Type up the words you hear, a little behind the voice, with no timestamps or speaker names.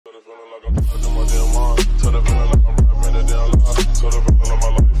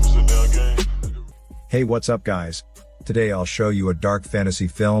Hey, what's up guys? Today I'll show you a dark fantasy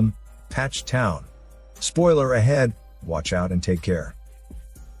film, Patch Town. Spoiler ahead, watch out and take care.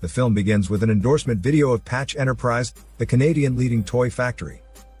 The film begins with an endorsement video of Patch Enterprise, the Canadian leading toy factory.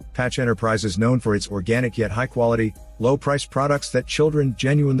 Patch Enterprise is known for its organic yet high-quality, low-priced products that children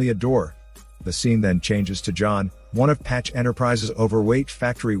genuinely adore. The scene then changes to John, one of Patch Enterprise's overweight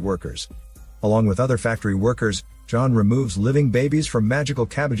factory workers. Along with other factory workers, John removes living babies from magical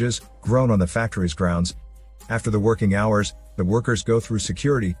cabbages grown on the factory's grounds. After the working hours, the workers go through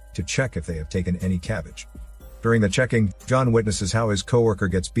security to check if they have taken any cabbage. During the checking, John witnesses how his coworker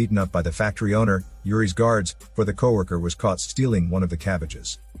gets beaten up by the factory owner, Yuri's guards, for the coworker was caught stealing one of the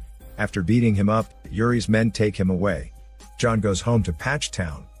cabbages. After beating him up, Yuri's men take him away. John goes home to Patch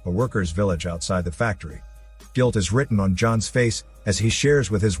Town, a workers' village outside the factory. Guilt is written on John's face as he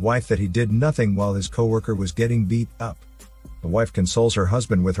shares with his wife that he did nothing while his coworker was getting beat up. The wife consoles her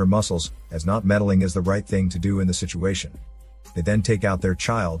husband with her muscles, as not meddling is the right thing to do in the situation. They then take out their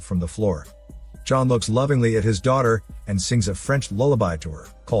child from the floor. John looks lovingly at his daughter and sings a French lullaby to her,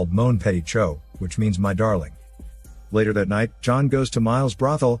 called Mon Petit Cho, which means my darling. Later that night, John goes to Miles'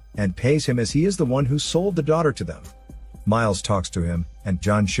 brothel and pays him as he is the one who sold the daughter to them. Miles talks to him, and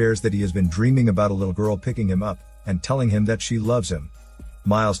John shares that he has been dreaming about a little girl picking him up and telling him that she loves him.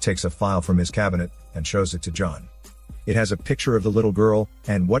 Miles takes a file from his cabinet and shows it to John. It has a picture of the little girl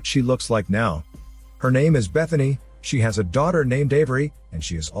and what she looks like now. Her name is Bethany, she has a daughter named Avery, and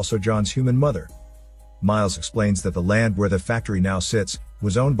she is also John's human mother. Miles explains that the land where the factory now sits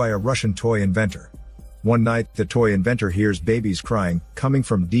was owned by a Russian toy inventor. One night, the toy inventor hears babies crying, coming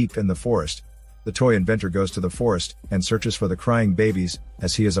from deep in the forest. The toy inventor goes to the forest and searches for the crying babies,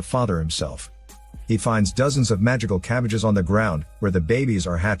 as he is a father himself. He finds dozens of magical cabbages on the ground, where the babies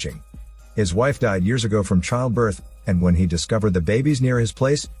are hatching. His wife died years ago from childbirth, and when he discovered the babies near his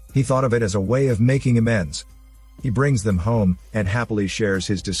place, he thought of it as a way of making amends. He brings them home, and happily shares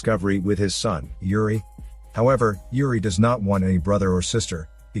his discovery with his son, Yuri. However, Yuri does not want any brother or sister,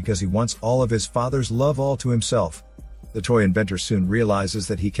 because he wants all of his father's love all to himself. The toy inventor soon realizes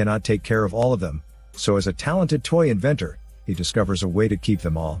that he cannot take care of all of them, so as a talented toy inventor, he discovers a way to keep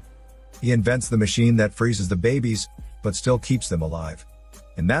them all. He invents the machine that freezes the babies, but still keeps them alive.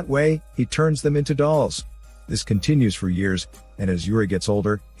 In that way, he turns them into dolls. This continues for years, and as Yuri gets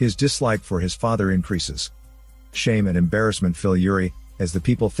older, his dislike for his father increases. Shame and embarrassment fill Yuri, as the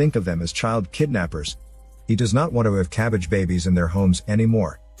people think of them as child kidnappers. He does not want to have cabbage babies in their homes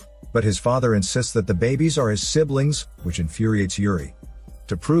anymore. But his father insists that the babies are his siblings, which infuriates Yuri.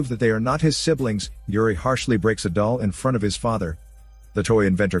 To prove that they are not his siblings, Yuri harshly breaks a doll in front of his father. The toy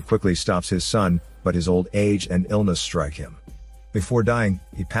inventor quickly stops his son, but his old age and illness strike him. Before dying,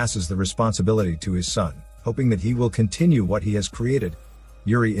 he passes the responsibility to his son, hoping that he will continue what he has created.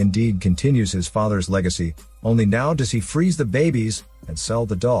 Yuri indeed continues his father's legacy, only now does he freeze the babies and sell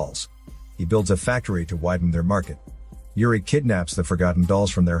the dolls. He builds a factory to widen their market. Yuri kidnaps the forgotten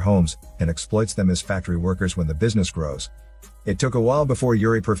dolls from their homes and exploits them as factory workers when the business grows. It took a while before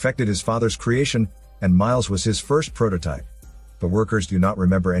Yuri perfected his father's creation, and Miles was his first prototype. The workers do not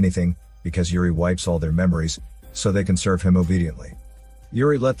remember anything, because Yuri wipes all their memories, so they can serve him obediently.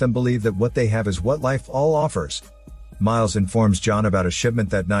 Yuri let them believe that what they have is what life all offers. Miles informs John about a shipment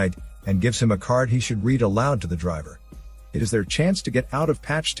that night, and gives him a card he should read aloud to the driver. It is their chance to get out of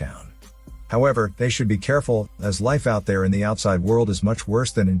Patch Town. However, they should be careful, as life out there in the outside world is much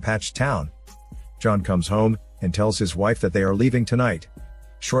worse than in Patch Town. John comes home, and tells his wife that they are leaving tonight.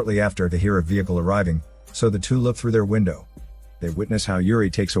 Shortly after, they hear a vehicle arriving, so the two look through their window. They witness how Yuri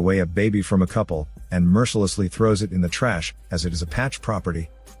takes away a baby from a couple, and mercilessly throws it in the trash, as it is a Patch property.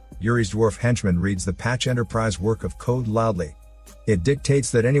 Yuri's dwarf henchman reads the Patch Enterprise work of code loudly. It dictates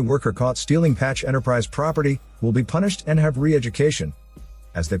that any worker caught stealing Patch Enterprise property will be punished and have re-education.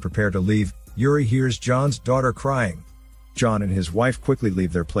 As they prepare to leave, Yuri hears John's daughter crying. John and his wife quickly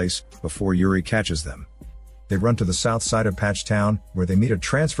leave their place, before Yuri catches them. They run to the south side of Patch Town, where they meet a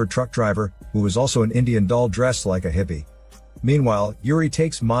transfer truck driver, who is also an Indian doll dressed like a hippie. Meanwhile, Yuri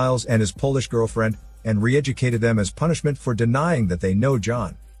takes Miles and his Polish girlfriend, and re-educated them as punishment for denying that they know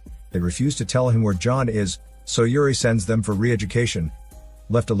John. They refuse to tell him where John is, so Yuri sends them for re-education.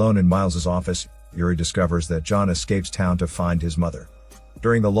 Left alone in Miles's office, Yuri discovers that John escapes town to find his mother.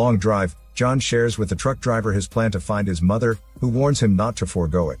 During the long drive, John shares with the truck driver his plan to find his mother, who warns him not to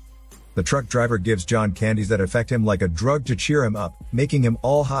forego it. The truck driver gives John candies that affect him like a drug to cheer him up, making him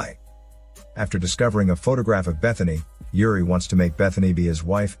all high. After discovering a photograph of Bethany, Yuri wants to make Bethany be his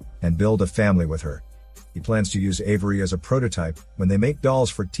wife, and build a family with her. He plans to use Avery as a prototype when they make dolls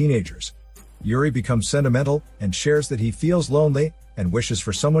for teenagers. Yuri becomes sentimental, and shares that he feels lonely, and wishes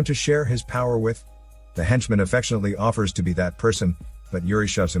for someone to share his power with. The henchman affectionately offers to be that person, but Yuri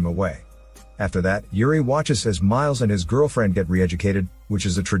shoves him away. After that, Yuri watches as Miles and his girlfriend get re-educated, which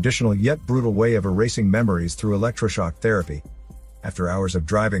is a traditional yet brutal way of erasing memories through electroshock therapy. After hours of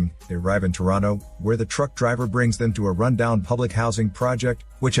driving, they arrive in Toronto, where the truck driver brings them to a rundown public housing project,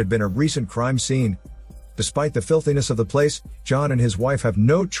 which had been a recent crime scene. Despite the filthiness of the place, John and his wife have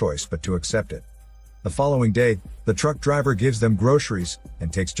no choice but to accept it. The following day, the truck driver gives them groceries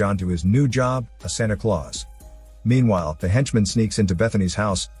and takes John to his new job, a Santa Claus. Meanwhile, the henchman sneaks into Bethany's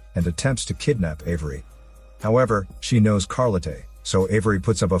house and attempts to kidnap Avery. However, she knows Carlotte, so Avery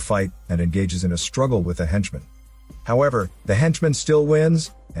puts up a fight and engages in a struggle with the henchman. However, the henchman still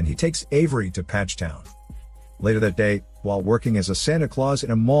wins, and he takes Avery to Patchtown. Later that day, while working as a Santa Claus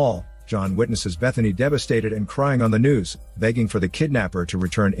in a mall, John witnesses Bethany devastated and crying on the news, begging for the kidnapper to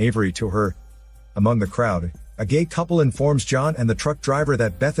return Avery to her. Among the crowd, a gay couple informs John and the truck driver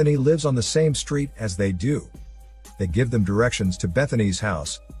that Bethany lives on the same street as they do. They give them directions to Bethany's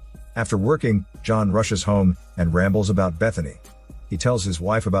house. After working, John rushes home and rambles about Bethany. He tells his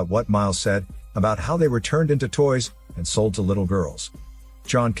wife about what Miles said, about how they were turned into toys and sold to little girls.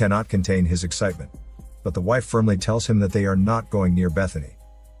 John cannot contain his excitement, but the wife firmly tells him that they are not going near Bethany.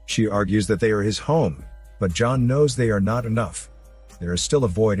 She argues that they are his home, but John knows they are not enough. There is still a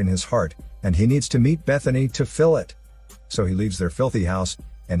void in his heart, and he needs to meet Bethany to fill it. So he leaves their filthy house,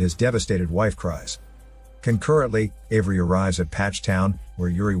 and his devastated wife cries. Concurrently, Avery arrives at Patchtown, where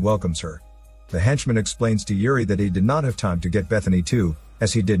Yuri welcomes her. The henchman explains to Yuri that he did not have time to get Bethany too,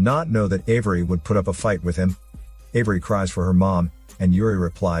 as he did not know that Avery would put up a fight with him. Avery cries for her mom, and Yuri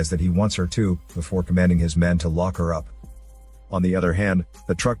replies that he wants her too, before commanding his men to lock her up. On the other hand,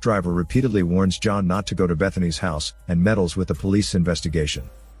 the truck driver repeatedly warns John not to go to Bethany's house, and meddles with the police investigation.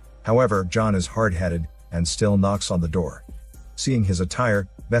 However, John is hard-headed, and still knocks on the door. Seeing his attire,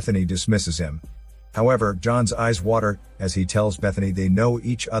 Bethany dismisses him. However, John's eyes water, as he tells Bethany they know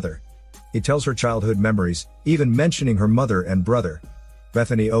each other. He tells her childhood memories, even mentioning her mother and brother.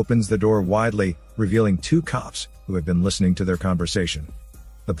 Bethany opens the door widely, revealing two cops, who have been listening to their conversation.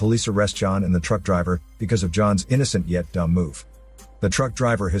 The police arrest John and the truck driver, because of John's innocent yet dumb move. The truck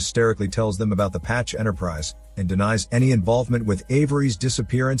driver hysterically tells them about the Patch Enterprise, and denies any involvement with Avery's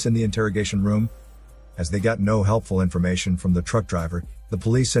disappearance in the interrogation room. As they got no helpful information from the truck driver, the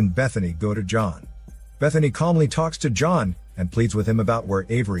police and Bethany go to John. Bethany calmly talks to John, and pleads with him about where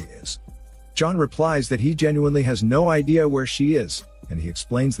Avery is. John replies that he genuinely has no idea where she is, and he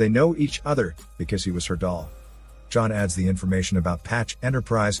explains they know each other, because he was her doll. John adds the information about Patch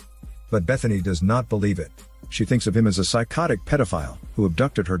Enterprise, but Bethany does not believe it. She thinks of him as a psychotic pedophile, who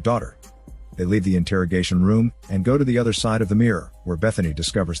abducted her daughter. They leave the interrogation room, and go to the other side of the mirror, where Bethany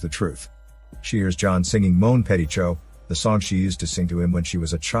discovers the truth. She hears John singing Mon Petit Cho, the song she used to sing to him when she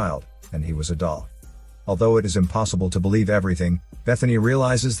was a child, and he was a doll. Although it is impossible to believe everything, Bethany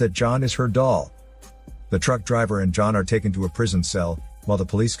realizes that John is her doll. The truck driver and John are taken to a prison cell, while the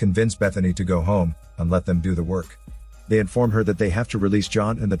police convince Bethany to go home, and let them do the work. They inform her that they have to release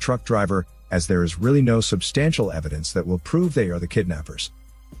John and the truck driver, as there is really no substantial evidence that will prove they are the kidnappers.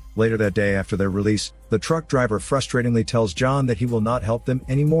 Later that day after their release, the truck driver frustratingly tells John that he will not help them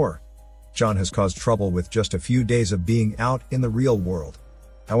anymore. John has caused trouble with just a few days of being out in the real world.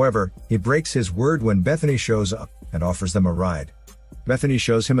 However, he breaks his word when Bethany shows up, and offers them a ride. Bethany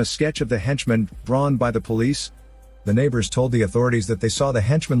shows him a sketch of the henchman, drawn by the police. The neighbors told the authorities that they saw the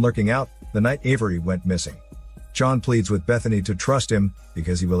henchman lurking out the night Avery went missing. John pleads with Bethany to trust him,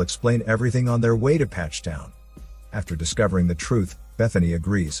 because he will explain everything on their way to Patchtown. After discovering the truth, Bethany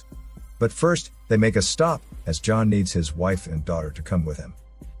agrees. But first, they make a stop, as John needs his wife and daughter to come with him.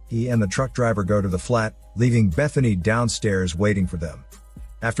 He and the truck driver go to the flat, leaving Bethany downstairs waiting for them.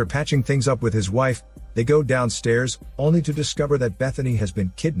 After patching things up with his wife, they go downstairs, only to discover that Bethany has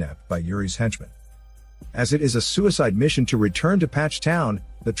been kidnapped by Yuri's henchmen. As it is a suicide mission to return to Patchtown,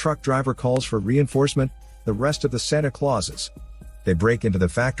 the truck driver calls for reinforcement, the rest of the Santa Clauses. They break into the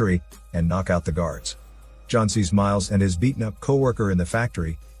factory, and knock out the guards. John sees Miles and his beaten-up co-worker in the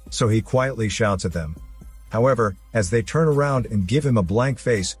factory, so he quietly shouts at them. However, as they turn around and give him a blank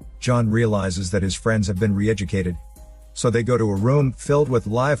face, John realizes that his friends have been re-educated. So they go to a room filled with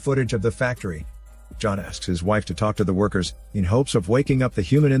live footage of the factory. John asks his wife to talk to the workers, in hopes of waking up the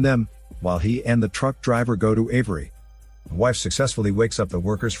human in them, while he and the truck driver go to Avery. The wife successfully wakes up the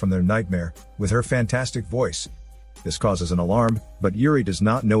workers from their nightmare, with her fantastic voice. This causes an alarm, but Yuri does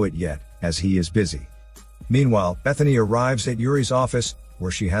not know it yet, as he is busy. Meanwhile, Bethany arrives at Yuri's office,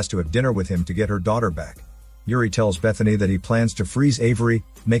 where she has to have dinner with him to get her daughter back. Yuri tells Bethany that he plans to freeze Avery,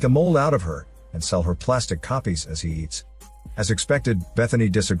 make a mold out of her, and sell her plastic copies as he eats. As expected, Bethany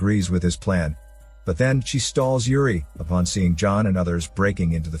disagrees with his plan. But then she stalls Yuri upon seeing John and others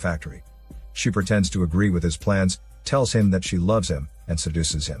breaking into the factory. She pretends to agree with his plans, tells him that she loves him, and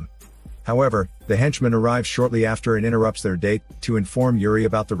seduces him. However, the henchman arrives shortly after and interrupts their date to inform Yuri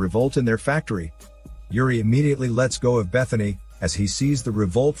about the revolt in their factory. Yuri immediately lets go of Bethany as he sees the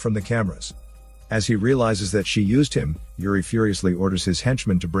revolt from the cameras. As he realizes that she used him, Yuri furiously orders his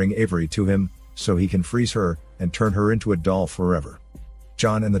henchman to bring Avery to him so he can freeze her and turn her into a doll forever.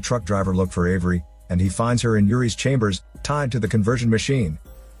 John and the truck driver look for Avery, and he finds her in Yuri's chambers, tied to the conversion machine.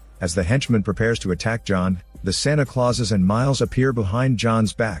 As the henchman prepares to attack John, the Santa Clauses and Miles appear behind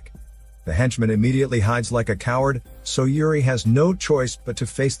John's back. The henchman immediately hides like a coward, so Yuri has no choice but to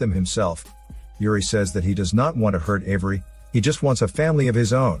face them himself. Yuri says that he does not want to hurt Avery, he just wants a family of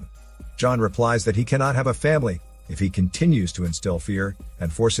his own. John replies that he cannot have a family if he continues to instill fear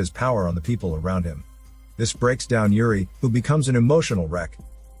and force his power on the people around him. This breaks down Yuri, who becomes an emotional wreck.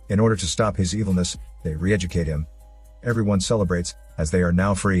 In order to stop his evilness, they re-educate him. Everyone celebrates, as they are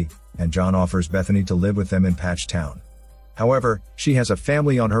now free, and John offers Bethany to live with them in Patch Town. However, she has a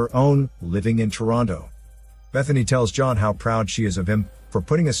family on her own, living in Toronto. Bethany tells John how proud she is of him for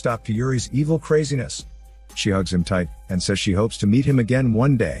putting a stop to Yuri's evil craziness. She hugs him tight and says she hopes to meet him again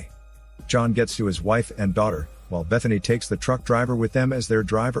one day. John gets to his wife and daughter, while Bethany takes the truck driver with them as their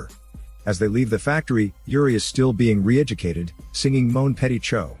driver. As they leave the factory, Yuri is still being re-educated, singing Mon Petit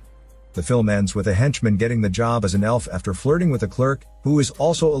Cho. The film ends with a henchman getting the job as an elf after flirting with a clerk, who is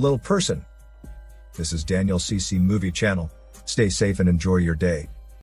also a little person. This is Daniel CC Movie Channel. Stay safe and enjoy your day.